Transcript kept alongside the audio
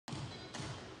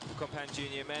Compan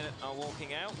Junior men are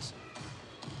walking out.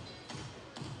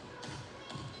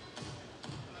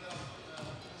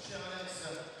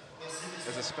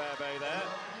 There's a spare bow there.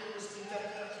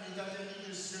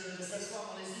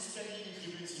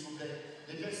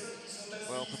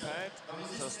 Well prepared.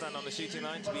 So they'll stand on the shooting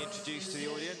line to be introduced to the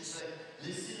audience.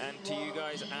 And to you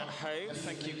guys at home,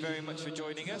 thank you very much for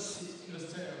joining us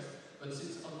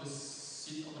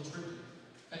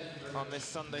on this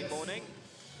Sunday morning,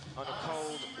 on a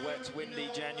cold, wet, windy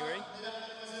January.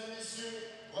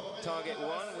 Target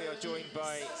 1, we are joined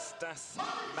by Stas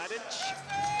Modic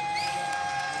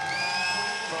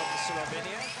from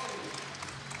Slovenia,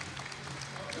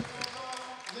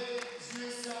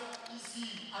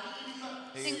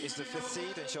 who is the 5th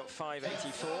seed and shot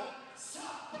 584.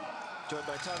 Joined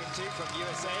by target 2 from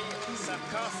USA,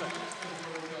 Sapp Carson,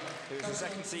 who is the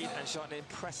 2nd seed and shot an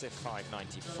impressive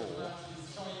 594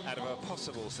 out of a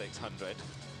possible 600.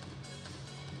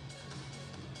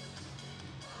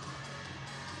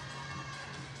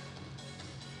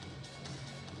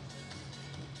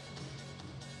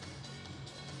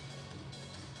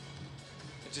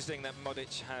 Interesting that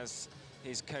Modic has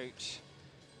his coach,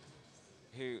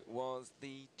 who was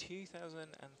the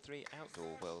 2003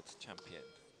 outdoor world champion,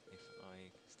 if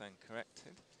I stand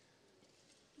corrected.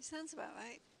 It sounds about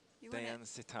right. You won it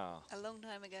Sitar. a long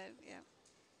time ago, yeah.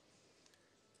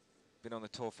 Been on the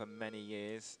tour for many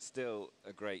years, still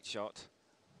a great shot,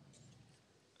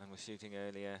 and was shooting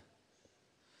earlier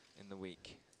in the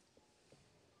week.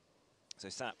 So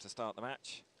Sapp to start the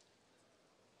match.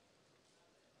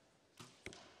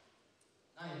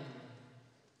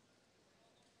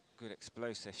 Good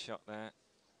explosive shot there.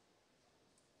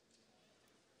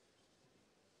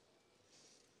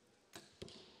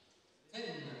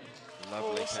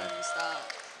 Lovely awesome start.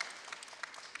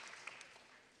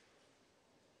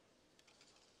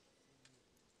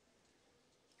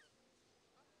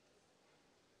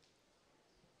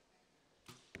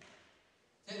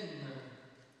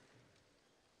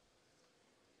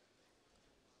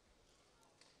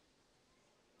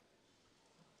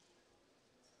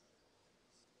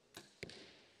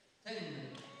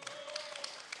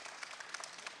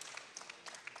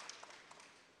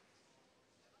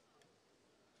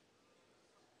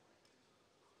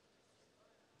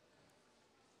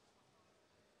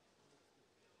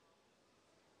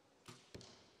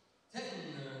 A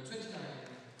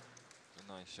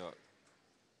nice shot.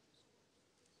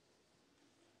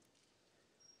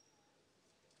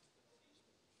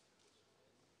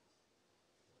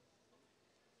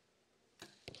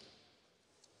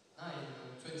 And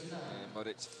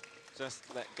Modic just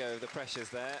let go of the pressures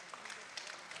there.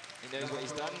 He knows what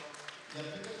he's done.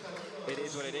 It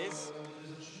is what it is.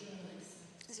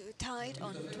 So we're tied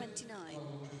on 29.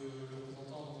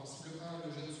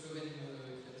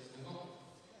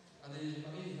 Un des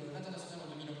paris international en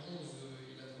 2011,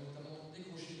 il a notamment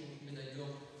décroché donc, une médaille d'or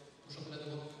au championnat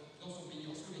d'Europe dans son pays,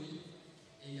 en Slovénie.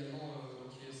 Et également,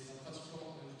 c'est un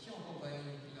pratiquant qui est en campagne.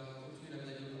 Il a obtenu la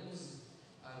médaille de bronze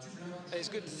à Dublin. It's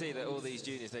good to see that all these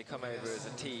juniors, they come over as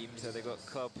a team, so they've got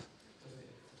club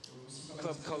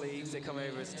colleagues, they come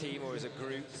over as a team or as a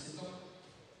group.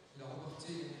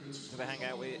 So they hang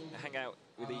out with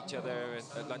each other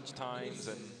at lunch times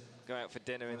and go out for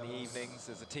dinner in the evenings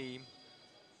as a team.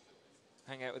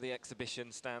 Hang out with the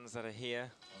exhibition stands that are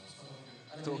here,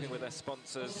 talking with their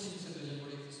sponsors.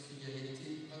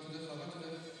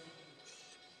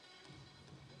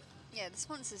 Yeah, the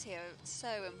sponsors here are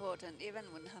so important. The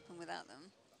event wouldn't happen without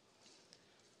them.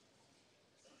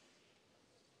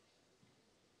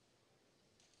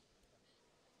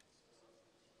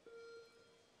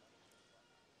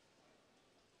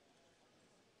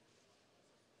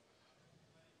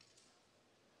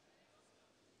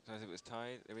 So as it was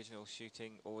tied, the original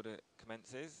shooting order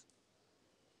commences.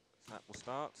 So that will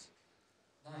start.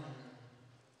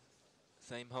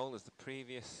 Same hole as the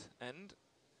previous end.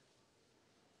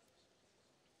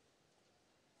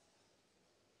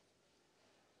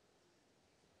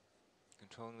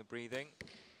 Controlling the breathing.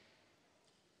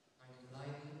 9,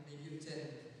 maybe a 10.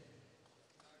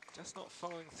 Just not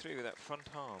following through with that front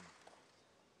arm.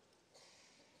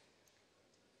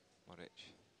 Modic.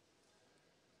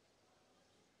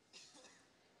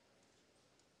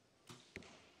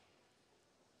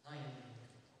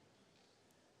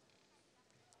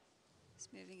 He's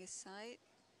moving his sight.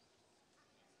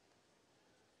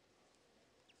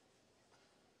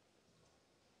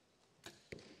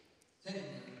 The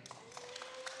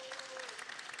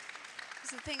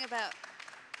thing about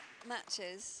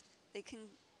matches, they can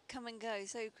come and go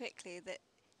so quickly that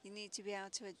you need to be able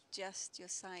to adjust your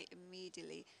sight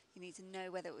immediately. You need to know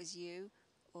whether it was you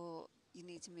or you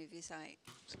need to move your sight.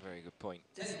 It's a very good point.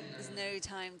 There's no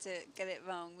time to get it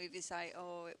wrong. Move your sight.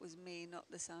 Oh, it was me, not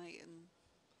the sight. And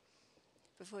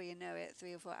before you know it,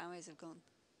 3 or 4 hours have gone.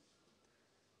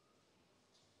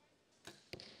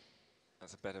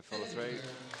 That's a better follow through.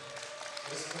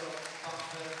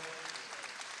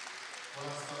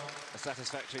 A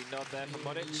satisfactory nod there from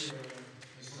Modic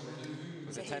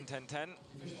with a 10-10-10.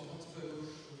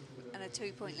 And a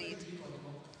 2-point lead.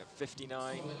 At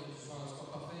 59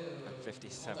 and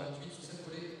 57.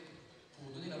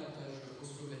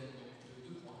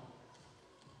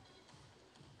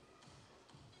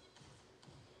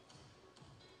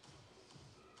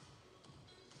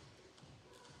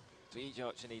 So each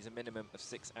archer needs a minimum of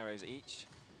 6 arrows each.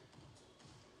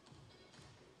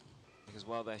 Because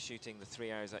while they're shooting the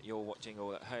 3 arrows that you're watching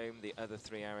all at home, the other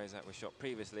 3 arrows that were shot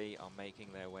previously are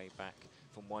making their way back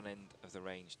from one end of the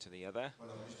range to the other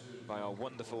by our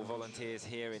wonderful volunteers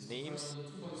here in Nimes.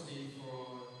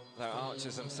 They're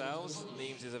archers themselves.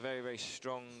 Nimes is a very, very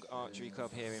strong archery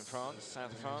club here in France,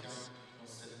 south of France.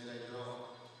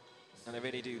 And they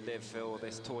really do live for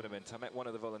this tournament. I met one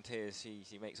of the volunteers.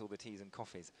 She makes all the teas and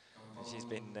coffees.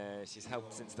 And she's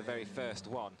helped since the very first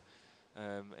one.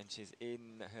 And she's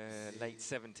in her late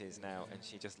 70s now, and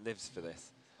she just lives for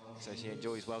this. So she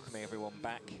enjoys welcoming everyone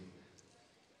back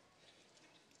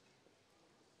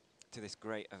to this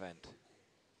great event.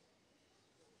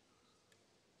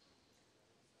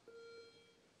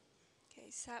 Okay,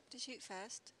 Sapp to shoot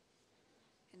first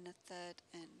in the 3rd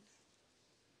end.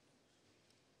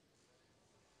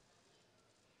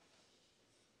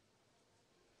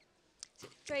 So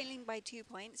trailing by 2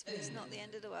 points, but it's not the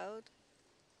end of the world.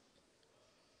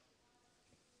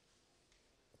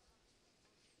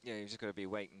 Yeah, you've just got to be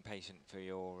waiting patient for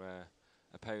your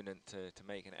opponent to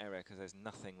make an error, because there's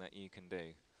nothing that you can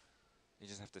do. You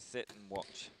just have to sit and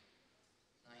watch.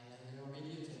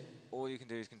 All you can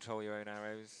do is control your own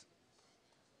arrows.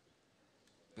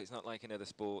 But it's not like in other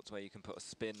sports where you can put a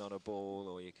spin on a ball,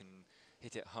 or you can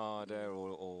hit it harder,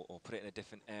 or put it in a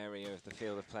different area of the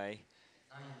field of play.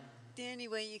 The only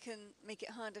way you can make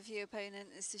it harder for your opponent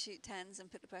is to shoot 10s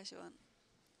and put the pressure on.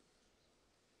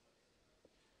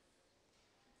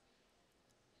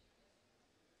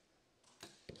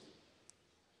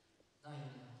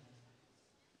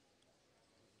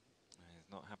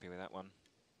 He's not happy with that one.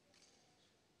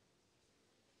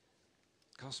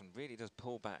 Carson really does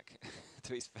pull back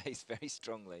to his face very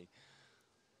strongly.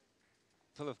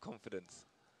 Full of confidence.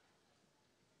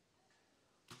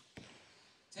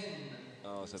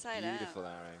 Oh, it's a beautiful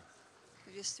arrow.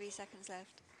 With just 3 seconds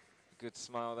left. Good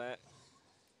smile there.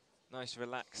 Nice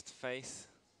relaxed face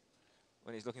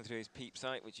when he's looking through his peep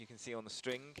sight, which you can see on the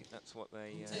string. That's what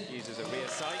they use as a rear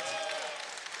sight.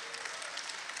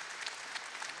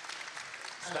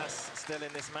 Stas still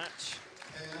in this match.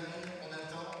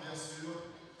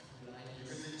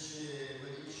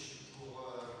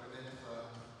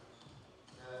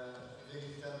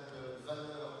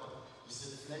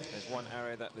 There's one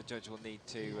arrow that the judge will need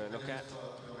to look at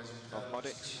of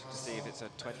Modic to see if it's a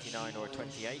 29 or a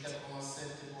 28.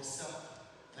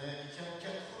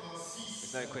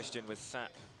 There's no question with Sapp,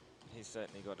 he's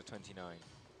certainly got a 29.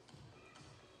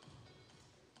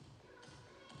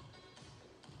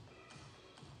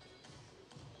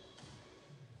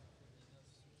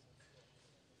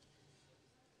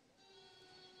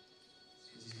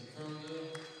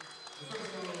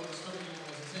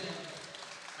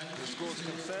 The scores are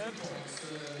confirmed.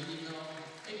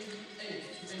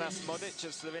 Stas Modic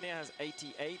of Slovenia has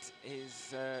 88.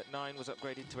 His 9 was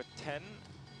upgraded to a 10.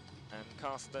 And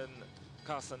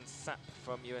Carson Sapp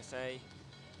from USA,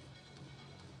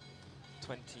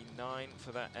 29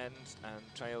 for that end,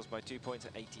 and trails by 2 points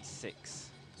at 86.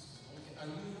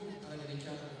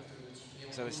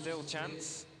 So there's still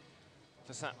chance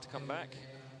for Sapp to come back.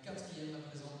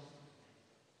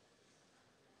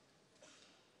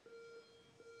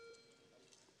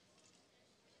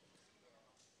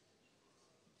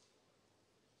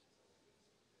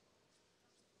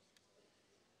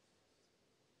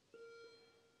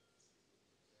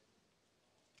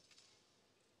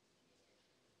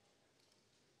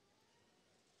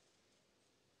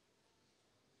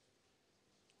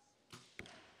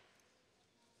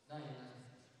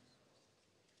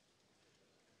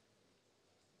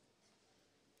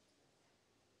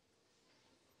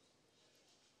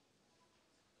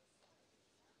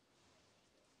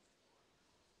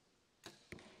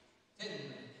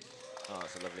 Oh,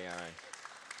 it's a lovely arrow.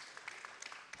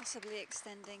 Possibly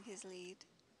extending his lead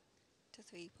to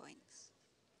 3 points.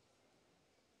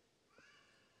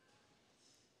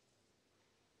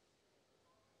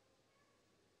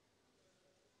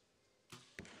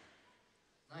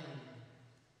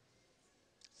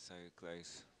 so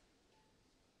close.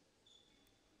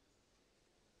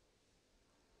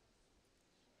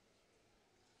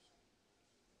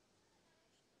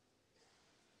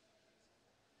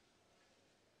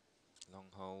 Long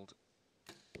hold.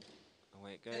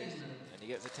 Away it goes, and he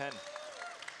gets a 10.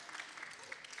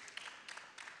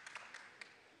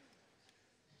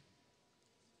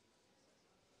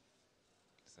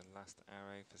 It's the last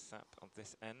arrow for Sapp on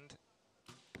this end.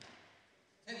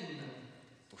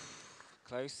 Oof,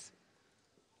 close.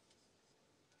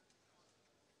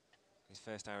 His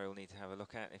first arrow will need to have a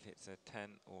look at if it's a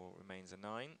 10 or remains a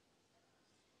 9.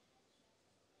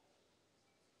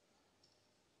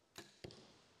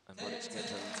 And Modic gets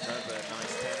another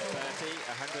nice 10-30,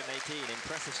 118,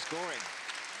 impressive scoring.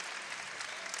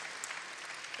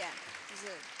 Yeah, these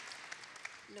are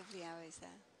lovely arrows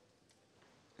there.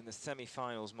 In the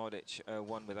semi-finals, Modic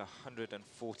won with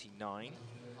 149,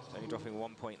 so only dropping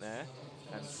 1 point there.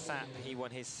 And Sapp, he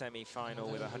won his semi-final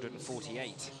with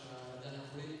 148.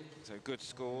 So good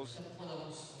scores,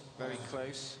 very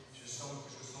close. Je sens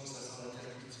que ça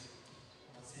s'intercute.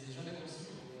 C'est jamais bon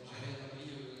signe, jamais à l'abri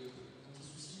d'un petit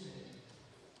souci,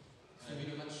 mais il y a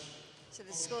eu le match. So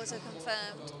the scores are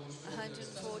confirmed,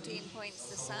 114 points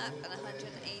to Sapp and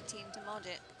 118 to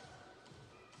Modic,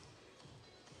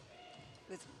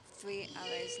 with 3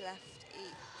 arrows left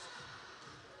each.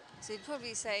 So you'd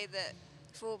probably say that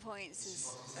 4 points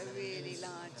is a really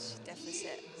large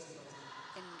deficit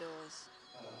indoors.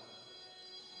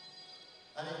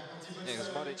 Yeah,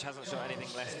 because Modic hasn't shot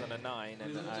anything less than a 9,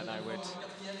 and I would...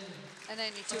 And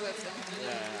only 2 of them.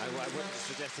 Yeah, I wouldn't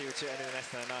suggest he would shoot anything less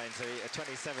than a 9, so a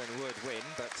 27 would win,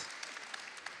 but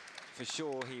for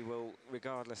sure he will,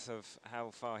 regardless of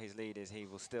how far his lead is, he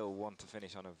will still want to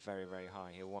finish on a very, very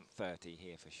high. He'll want 30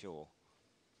 here for sure.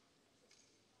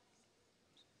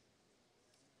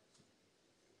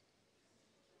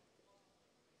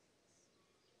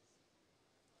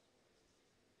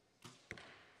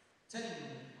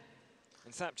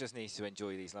 And Sapp just needs to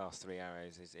enjoy these last 3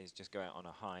 arrows, is just go out on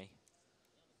a high.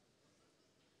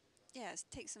 Yeah,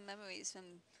 take some memories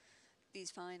from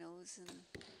these finals and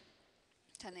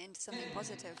turn it into something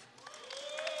positive.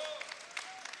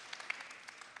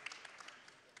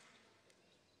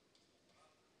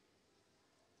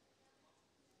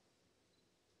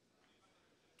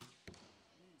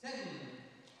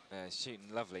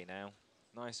 Shooting lovely now,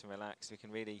 nice and relaxed. We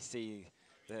can really see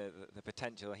the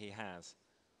potential he has,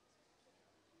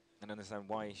 and understand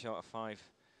why he shot a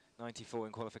 5.94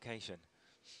 in qualification.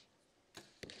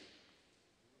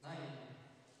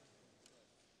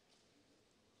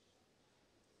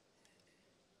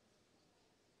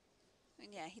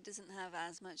 And yeah, he doesn't have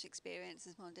as much experience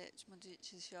as Modic. Modic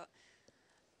has shot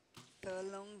for a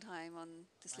long time on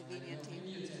the Slovenian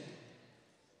team.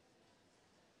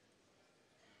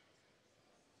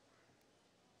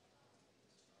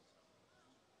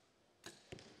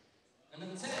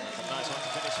 That's a nice one to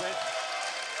finish with.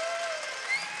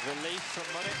 Relief from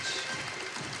Modic.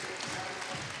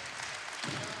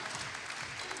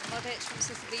 Modic from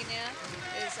Slovenia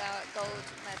is our gold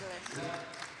medalist.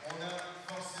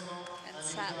 And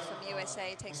Sapp from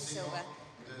USA takes the silver.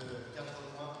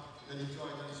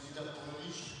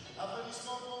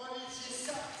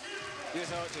 US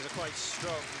archers are quite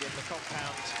strong in the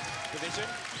compound division.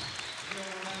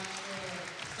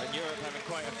 And Europe having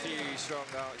quite a few strong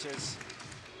archers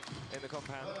in the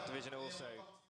compound division also.